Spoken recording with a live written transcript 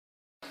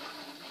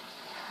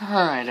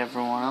Alright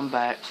everyone, I'm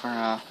back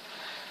for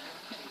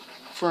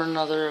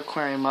another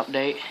aquarium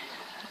update.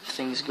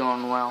 Things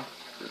going well.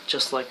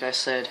 Just like I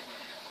said,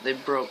 they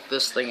broke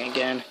this thing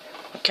again.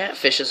 A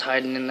catfish is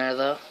hiding in there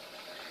though.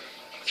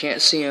 You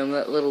can't see him,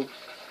 that little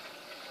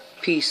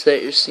piece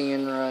that you're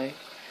seeing right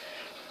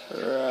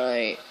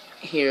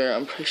here.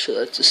 I'm pretty sure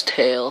that's his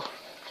tail.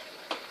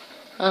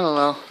 I don't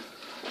know.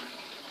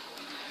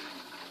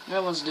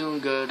 That one's doing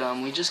good.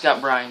 We just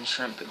got brine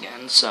shrimp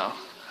again, so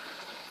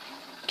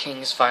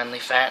King's finally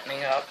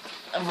fattening up.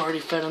 I've already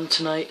fed them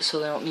tonight, so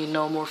they don't need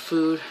no more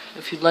food.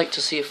 If you'd like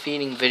to see a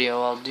feeding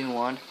video, I'll do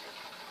one.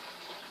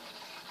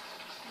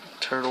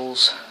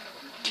 Turtles,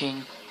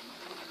 King,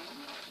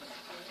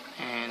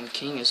 and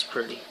King is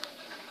pretty.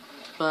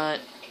 But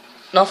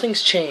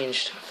nothing's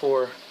changed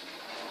for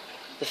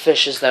the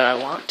fishes that I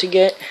want to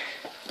get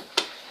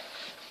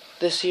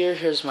this year.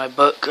 Here's my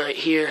book right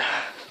here.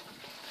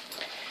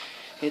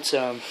 It's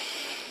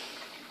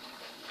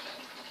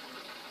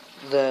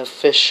the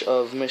fish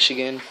of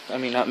Michigan. I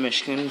mean, not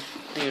Michigan,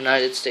 the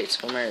United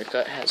States of America.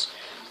 It has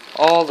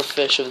all the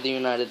fish of the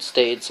United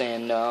States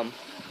and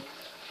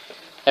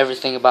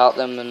everything about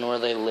them and where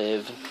they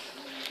live.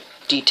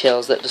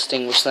 Details that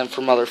distinguish them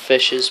from other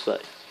fishes,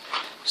 but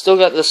still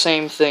got the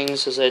same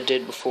things as I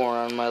did before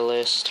on my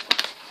list.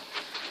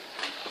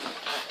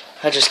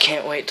 I just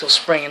can't wait till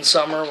spring and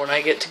summer when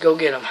I get to go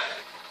get them.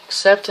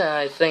 Except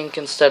I think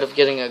instead of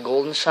getting a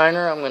golden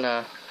shiner, I'm going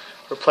to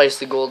replace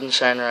the golden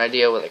shiner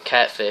idea with a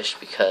catfish,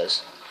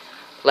 because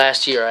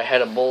last year I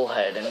had a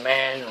bullhead and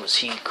man was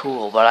he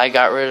cool, but I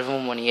got rid of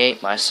him when he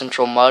ate my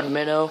central mud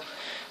minnow,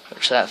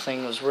 which that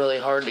thing was really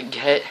hard to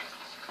get.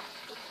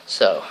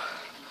 So,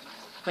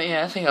 but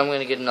yeah, I think I'm going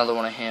to get another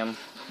one of him.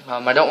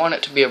 I don't want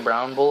it to be a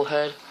brown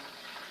bullhead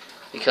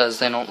because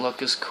they don't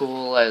look as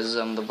cool as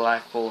the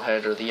black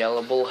bullhead or the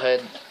yellow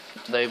bullhead.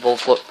 They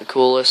both look the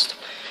coolest.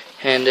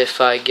 And if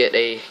I get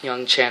a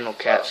young channel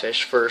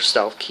catfish first,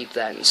 I'll keep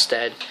that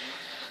instead.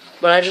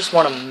 But I just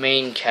want a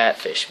main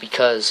catfish,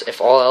 because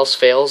if all else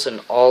fails and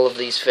all of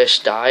these fish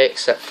die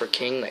except for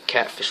King, that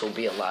catfish will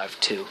be alive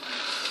too.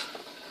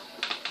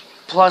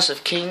 Plus,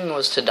 if King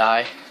was to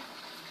die,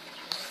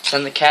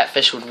 then the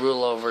catfish would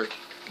rule over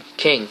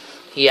King.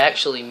 He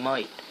actually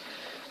might.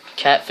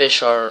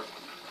 Catfish are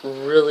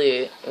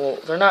really, well,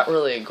 they're not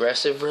really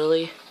aggressive,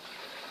 really.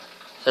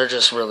 They're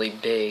just really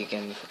big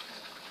and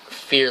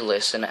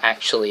fearless and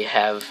actually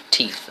have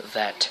teeth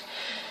that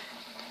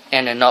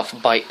and enough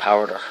bite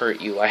power to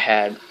hurt you. I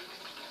had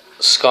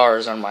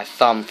scars on my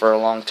thumb for a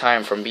long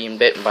time from being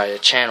bitten by a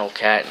channel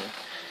cat, and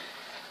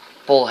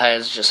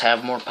bullheads just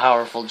have more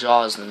powerful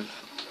jaws than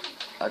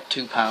a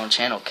 2-pound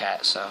channel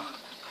cat, so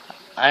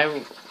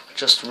I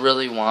just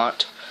really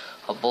want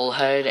a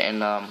bullhead,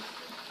 and I'm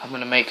going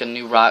to make a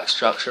new rock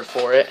structure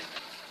for it,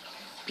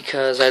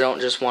 because I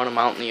don't just want him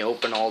out in the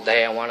open all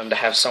day. I want him to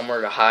have somewhere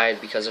to hide,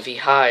 because if he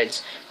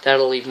hides,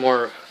 that'll leave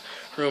more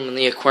room in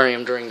the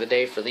aquarium during the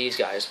day for these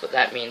guys. But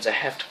that means I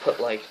have to put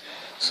like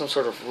some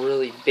sort of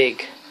really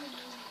big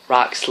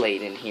rock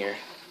slate in here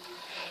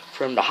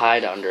for him to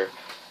hide under,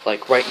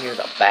 like right near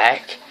the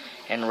back,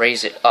 and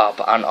raise it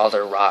up on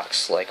other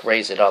rocks, like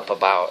raise it up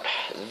about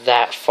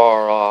that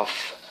far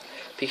off,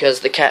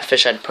 because the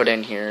catfish I'd put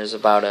in here is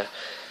about a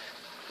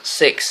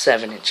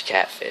 6-7 inch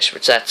catfish,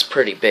 which that's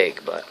pretty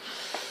big. But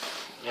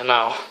you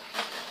know,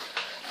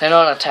 they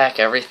don't attack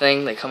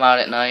everything. They come out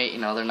at night, you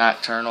know, they're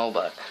nocturnal,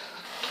 but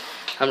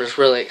I'm just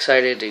really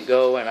excited to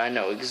go, and I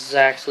know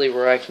exactly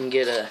where I can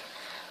get a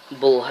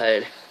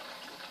bullhead.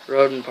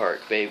 Rodent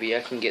Park, baby. I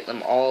can get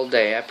them all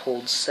day. I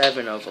pulled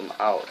 7 of them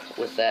out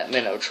with that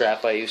minnow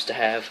trap I used to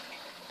have.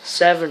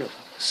 7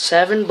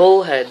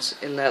 bullheads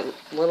in that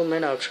little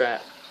minnow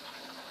trap.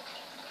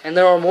 And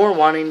there were more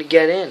wanting to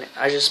get in.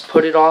 I just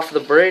put it off the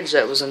bridge.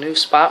 That was a new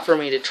spot for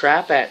me to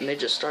trap at, and they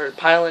just started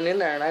piling in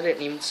there, and I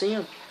didn't even see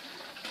them.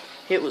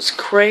 It was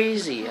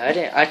crazy.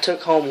 I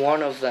took home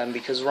one of them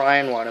because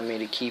Ryan wanted me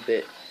to keep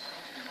it.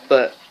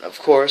 But, of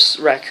course,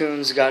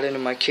 raccoons got into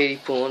my kiddie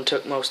pool and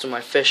took most of my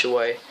fish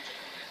away.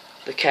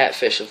 The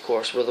catfish, of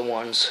course, were the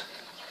ones.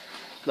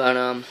 But,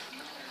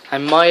 I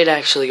might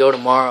actually go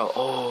tomorrow.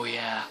 Oh,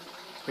 yeah.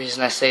 The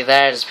reason I say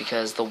that is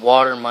because the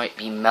water might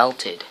be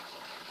melted.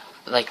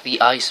 Like, the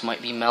ice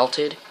might be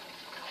melted,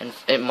 and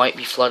it might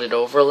be flooded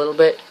over a little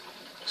bit.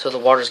 So the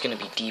water's going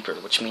to be deeper,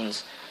 which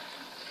means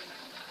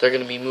they're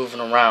going to be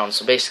moving around.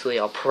 So basically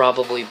I'll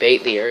probably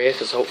bait the area,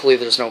 because hopefully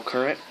there's no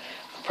current.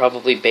 I'll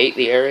probably bait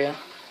the area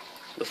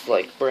with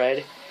like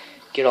bread,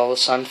 get all the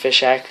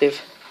sunfish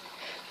active,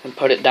 and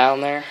put it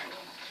down there,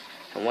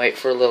 and wait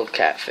for a little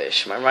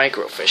catfish. My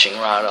micro fishing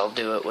rod I'll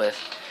do it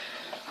with.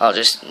 I'll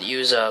just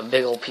use a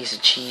big old piece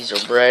of cheese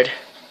or bread,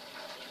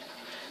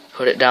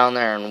 put it down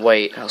there and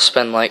wait. I'll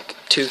spend like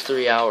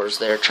 2-3 hours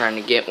there trying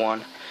to get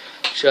one,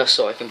 just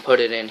so I can put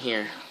it in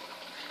here.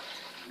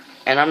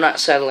 And I'm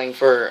not settling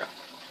for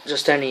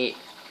just any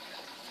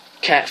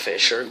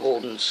catfish or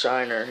golden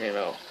shiner, you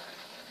know.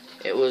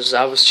 I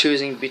was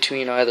choosing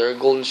between either a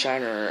golden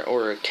shiner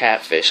or a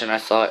catfish, and I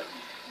thought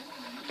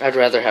I'd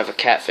rather have a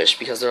catfish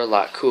because they're a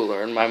lot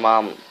cooler. And my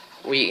mom,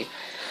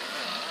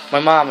 My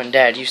mom and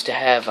dad used to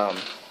have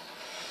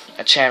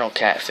a channel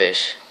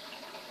catfish,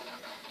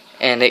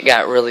 and it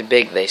got really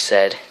big, they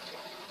said.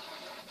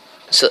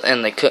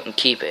 And they couldn't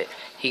keep it.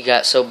 He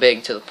got so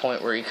big to the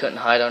point where he couldn't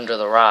hide under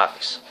the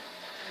rocks.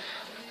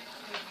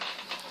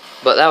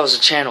 But that was a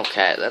channel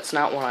cat. That's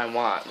not what I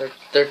want.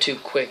 They're too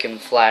quick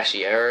and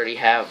flashy. I already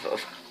have a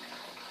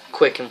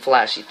quick and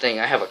flashy thing.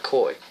 I have a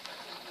koi.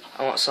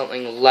 I want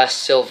something less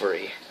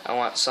silvery. I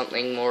want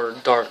something more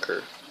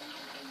darker,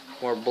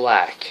 more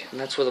black. And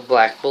that's where the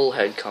black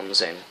bullhead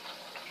comes in.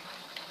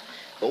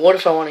 But what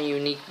if I want a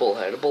unique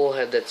bullhead? A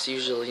bullhead that's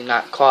usually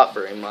not caught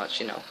very much,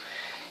 you know.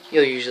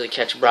 You'll usually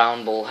catch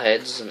brown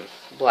bullheads and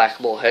black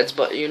bullheads,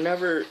 but you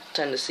never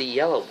tend to see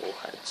yellow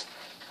bullheads.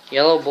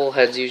 Yellow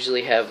bullheads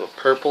usually have a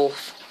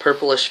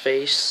purplish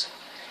face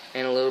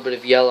and a little bit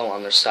of yellow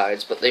on their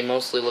sides, but they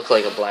mostly look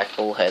like a black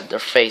bullhead. Their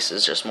face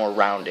is just more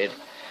rounded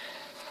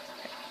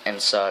and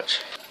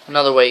such.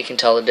 Another way you can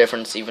tell the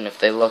difference, even if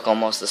they look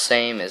almost the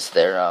same, is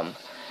their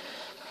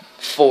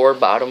 4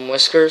 bottom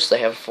whiskers. They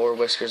have 4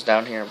 whiskers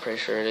down here. I'm pretty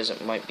sure it is.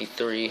 It might be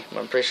 3.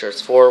 I'm pretty sure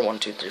it's 4. 1,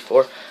 2, 3,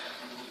 4.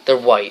 They're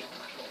white,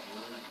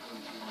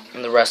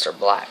 and the rest are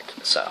black.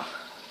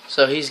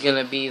 So he's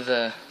gonna be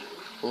the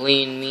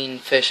lean, mean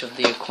fish of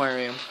the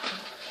aquarium.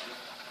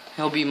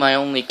 He'll be my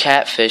only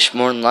catfish,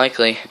 more than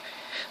likely.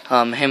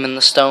 Him and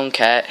the stone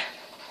cat.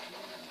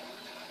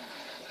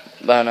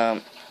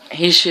 But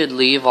he should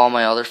leave all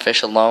my other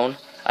fish alone.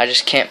 I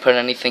just can't put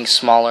anything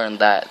smaller than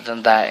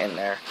that in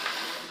there.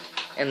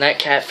 And that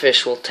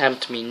catfish will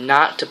tempt me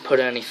not to put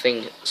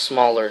anything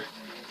smaller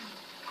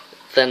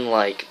than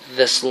like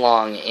this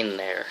long in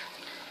there,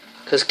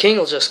 because King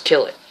will just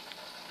kill it.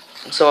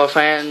 So if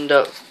I end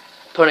up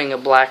putting a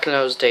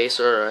black-nosed dace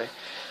or a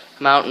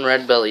mountain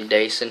red-bellied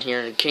dace in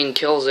here and King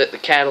kills it, the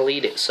cat will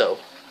eat it. So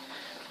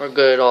we're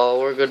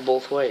good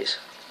both ways.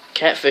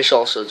 Catfish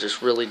also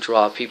just really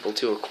draw people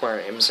to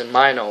aquariums, and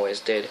mine always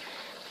did.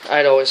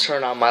 I'd always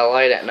turn on my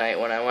light at night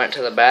when I went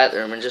to the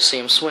bathroom and just see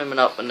them swimming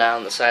up and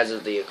down the sides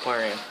of the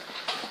aquarium.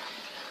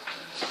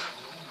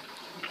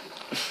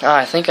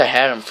 I think I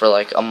had them for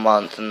like a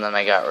month and then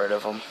I got rid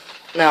of them.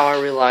 Now I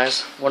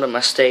realize what a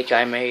mistake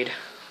I made.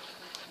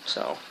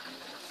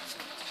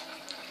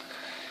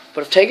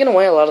 But I've taken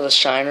away a lot of the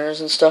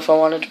shiners and stuff I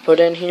wanted to put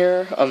in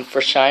here.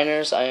 For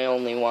shiners, I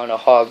only want a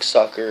hog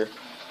sucker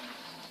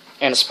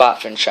and a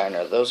spotfin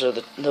shiner. Those are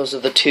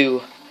the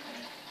 2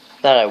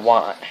 that I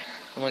want.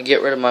 I'm gonna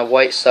get rid of my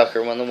white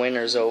sucker when the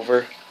winter's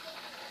over.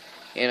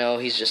 You know,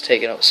 he's just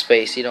taking up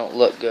space. He don't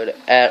look good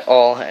at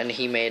all, and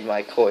he made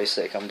my koi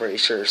sick, I'm pretty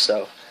sure.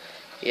 So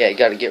yeah, you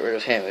gotta get rid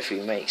of him if he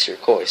makes your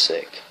koi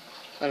sick.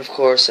 And of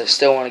course, I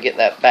still want to get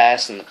that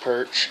bass and the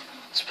perch.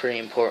 It's pretty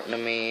important to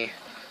me.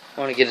 I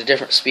want to get a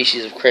different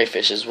species of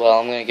crayfish as well.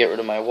 I'm going to get rid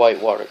of my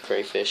whitewater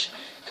crayfish,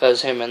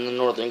 because him and the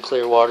northern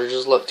clear water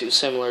just look too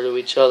similar to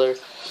each other.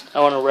 I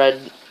want a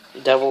red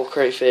devil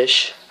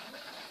crayfish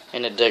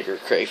and a digger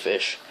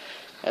crayfish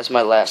as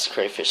my last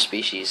crayfish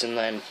species. And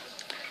then,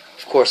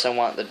 of course, I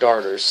want the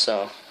darters,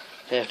 so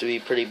they have to be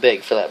pretty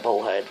big for that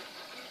bullhead.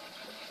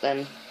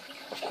 Then,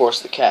 of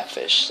course, the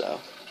catfish. So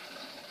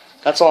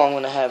that's all I'm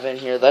going to have in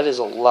here. That is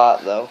a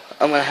lot, though.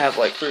 I'm going to have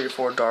like 3 or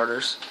 4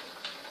 darters.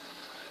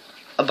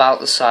 About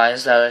the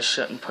size that I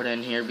shouldn't put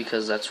in here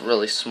because that's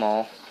really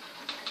small.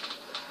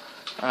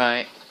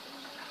 Alright.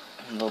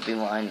 They'll be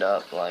lined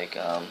up like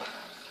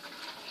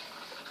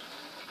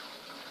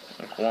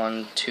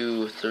 1,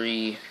 2,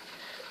 3,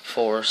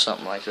 4,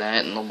 something like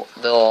that, and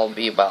they'll all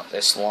be about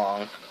this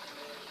long.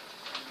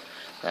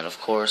 Then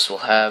of course we'll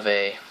have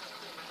a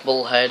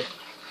bullhead.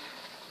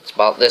 It's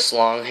about this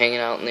long hanging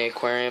out in the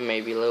aquarium,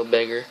 maybe a little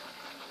bigger.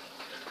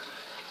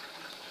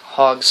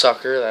 Hog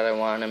sucker that I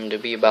want him to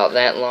be about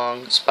that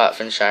long.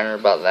 Spotfin shiner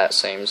about that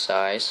same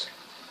size.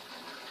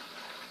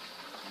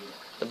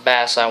 The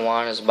bass I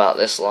want is about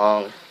this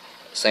long.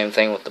 Same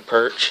thing with the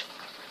perch.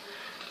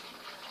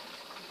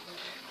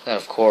 Then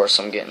of course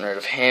I'm getting rid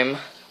of him.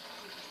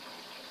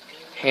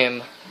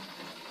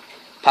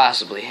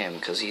 Possibly him,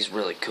 because he's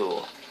really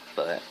cool.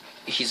 But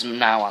he's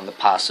now on the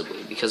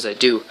possibly, because I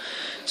do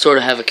sort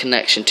of have a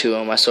connection to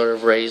him. I sort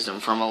of raised him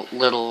from a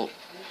little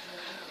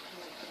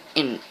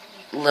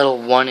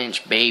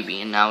 1-inch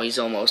baby, and now he's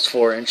almost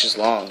 4 inches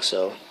long.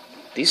 So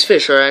these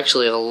fish are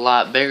actually a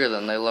lot bigger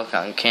than they look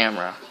on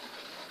camera,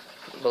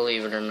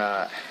 believe it or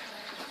not.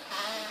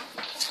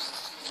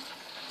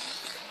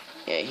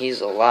 Yeah, he's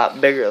a lot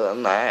bigger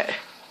than that.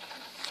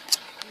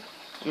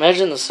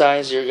 Imagine the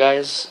size you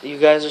guys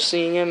are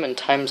seeing him and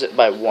times it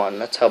by 1.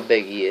 That's how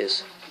big he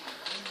is.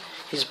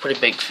 He's a pretty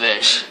big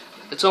fish.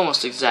 It's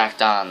almost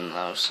exact on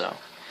though, so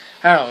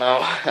I don't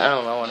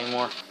know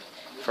anymore.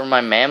 For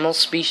my mammal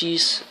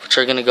species, which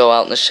are going to go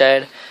out in the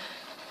shed,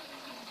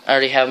 I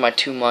already have my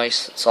 2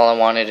 mice. That's all I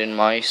wanted in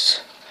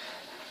mice.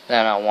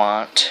 Then I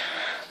want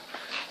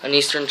an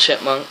eastern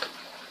chipmunk.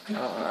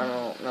 I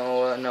don't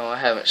know. No, I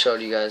haven't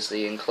showed you guys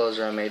the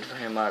enclosure I made for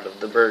him out of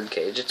the bird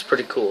cage. It's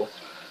pretty cool.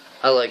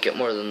 I like it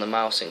more than the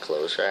mouse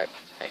enclosure,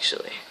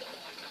 actually.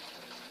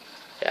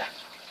 Yeah.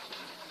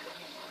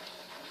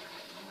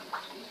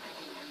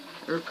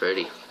 They're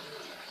pretty.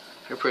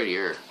 They're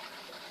prettier.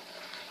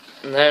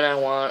 And then I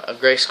want a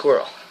gray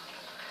squirrel,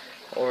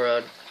 or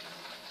a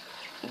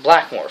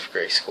black morph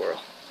gray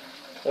squirrel,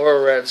 or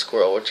a red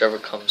squirrel, whichever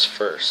comes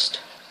first.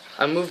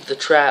 I moved the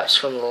traps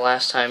from the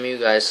last time you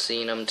guys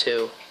seen them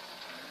too.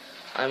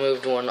 I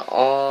moved one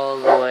all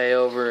the way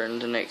over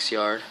into Nick's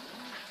yard,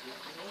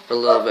 a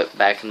little bit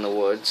back in the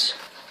woods.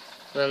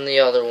 Then the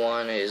other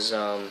one is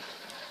now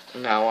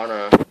on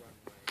a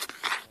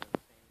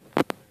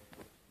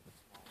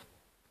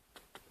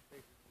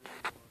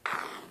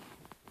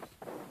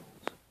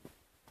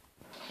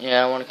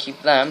I want to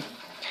keep them.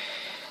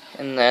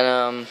 And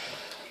then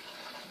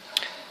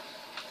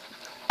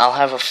I'll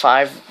have a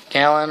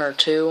 5-gallon or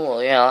two.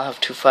 Well, yeah, I'll have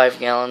 2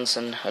 5-gallons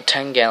and a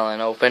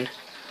 10-gallon open.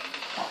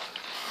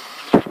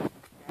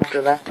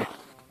 After that,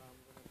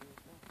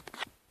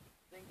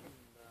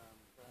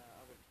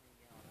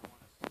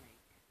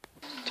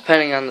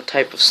 depending on the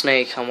type of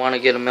snake, I want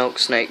to get a milk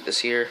snake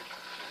this year.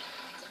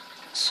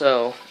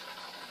 So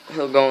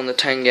he'll go in the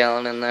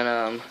 10-gallon, and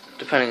then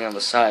depending on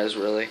the size,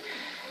 really.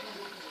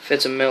 If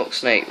it's a milk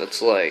snake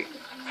that's like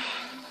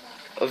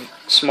a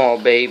small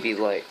baby,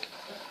 like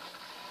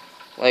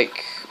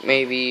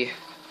maybe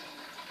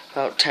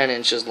about 10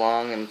 inches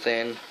long and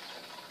thin,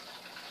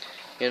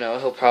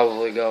 he'll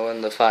probably go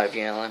in the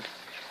 5-gallon.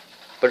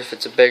 But if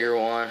it's a bigger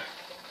one,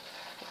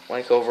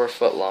 like over a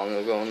foot long,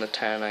 it'll go in the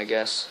 10, I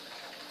guess.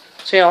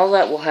 So yeah, all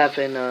that will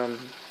happen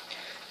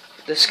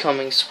this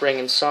coming spring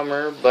and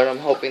summer, but I'm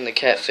hoping the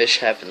catfish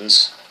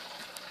happens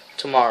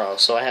tomorrow,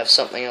 so I have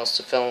something else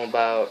to film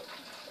about.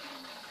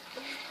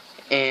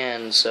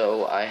 And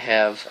so I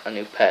have a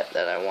new pet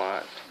that I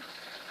want.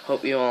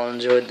 Hope you all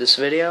enjoyed this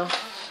video.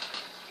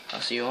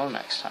 I'll see you all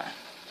next time.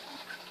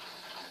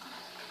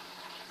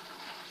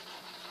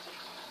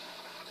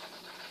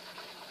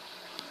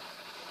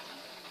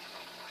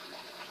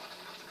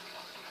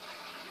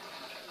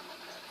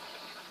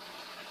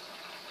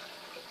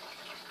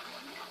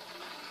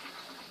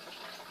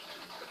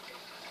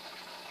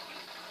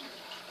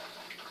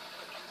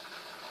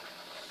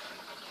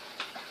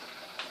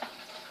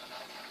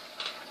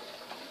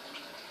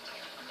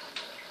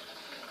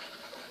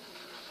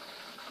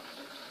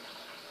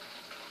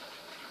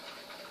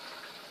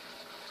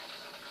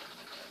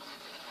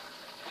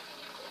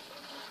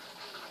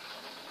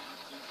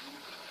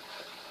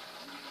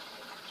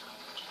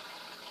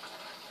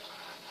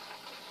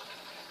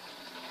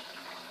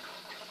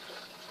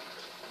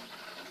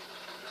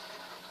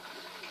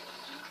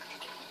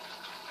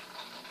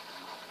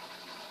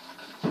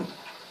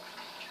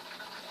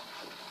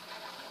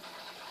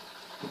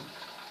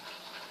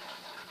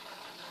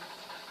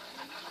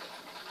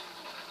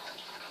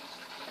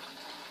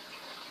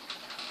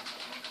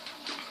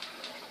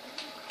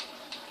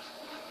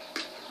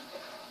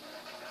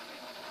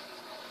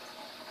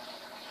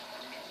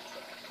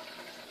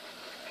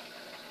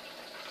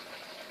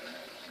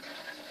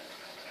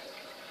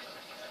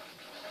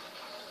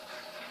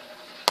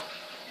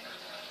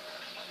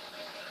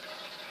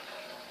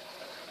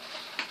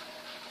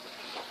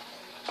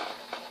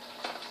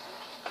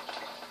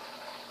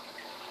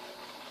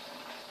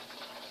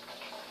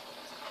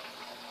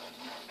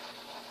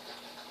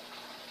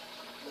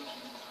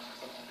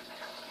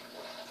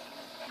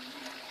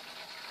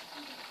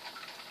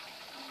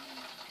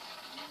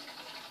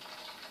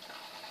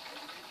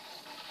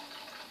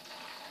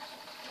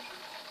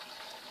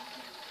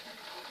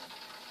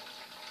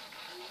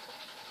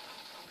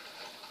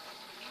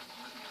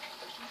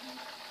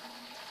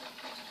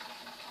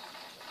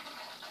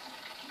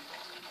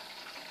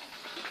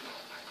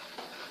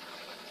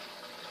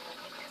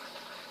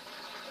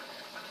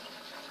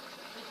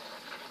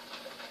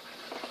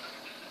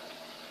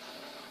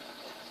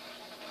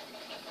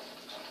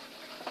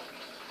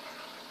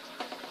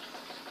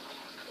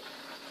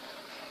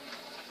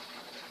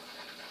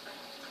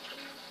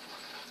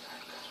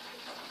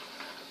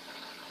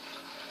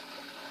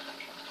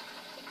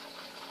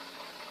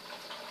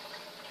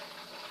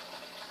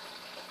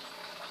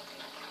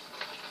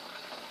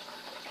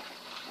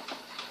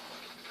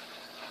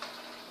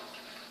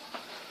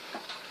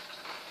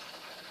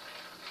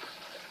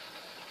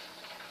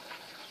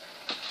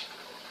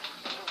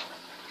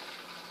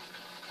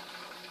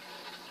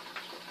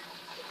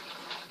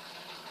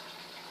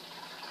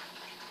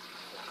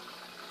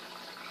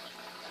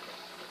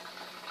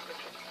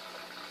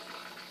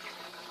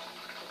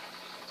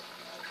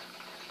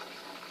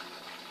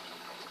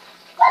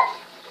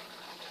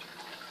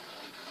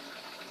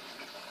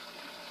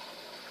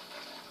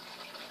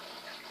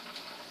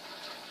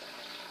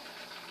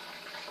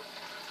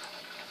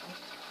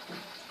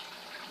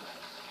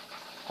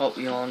 Hope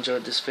you all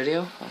enjoyed this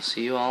video. I'll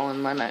see you all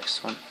in my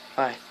next one.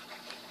 Bye.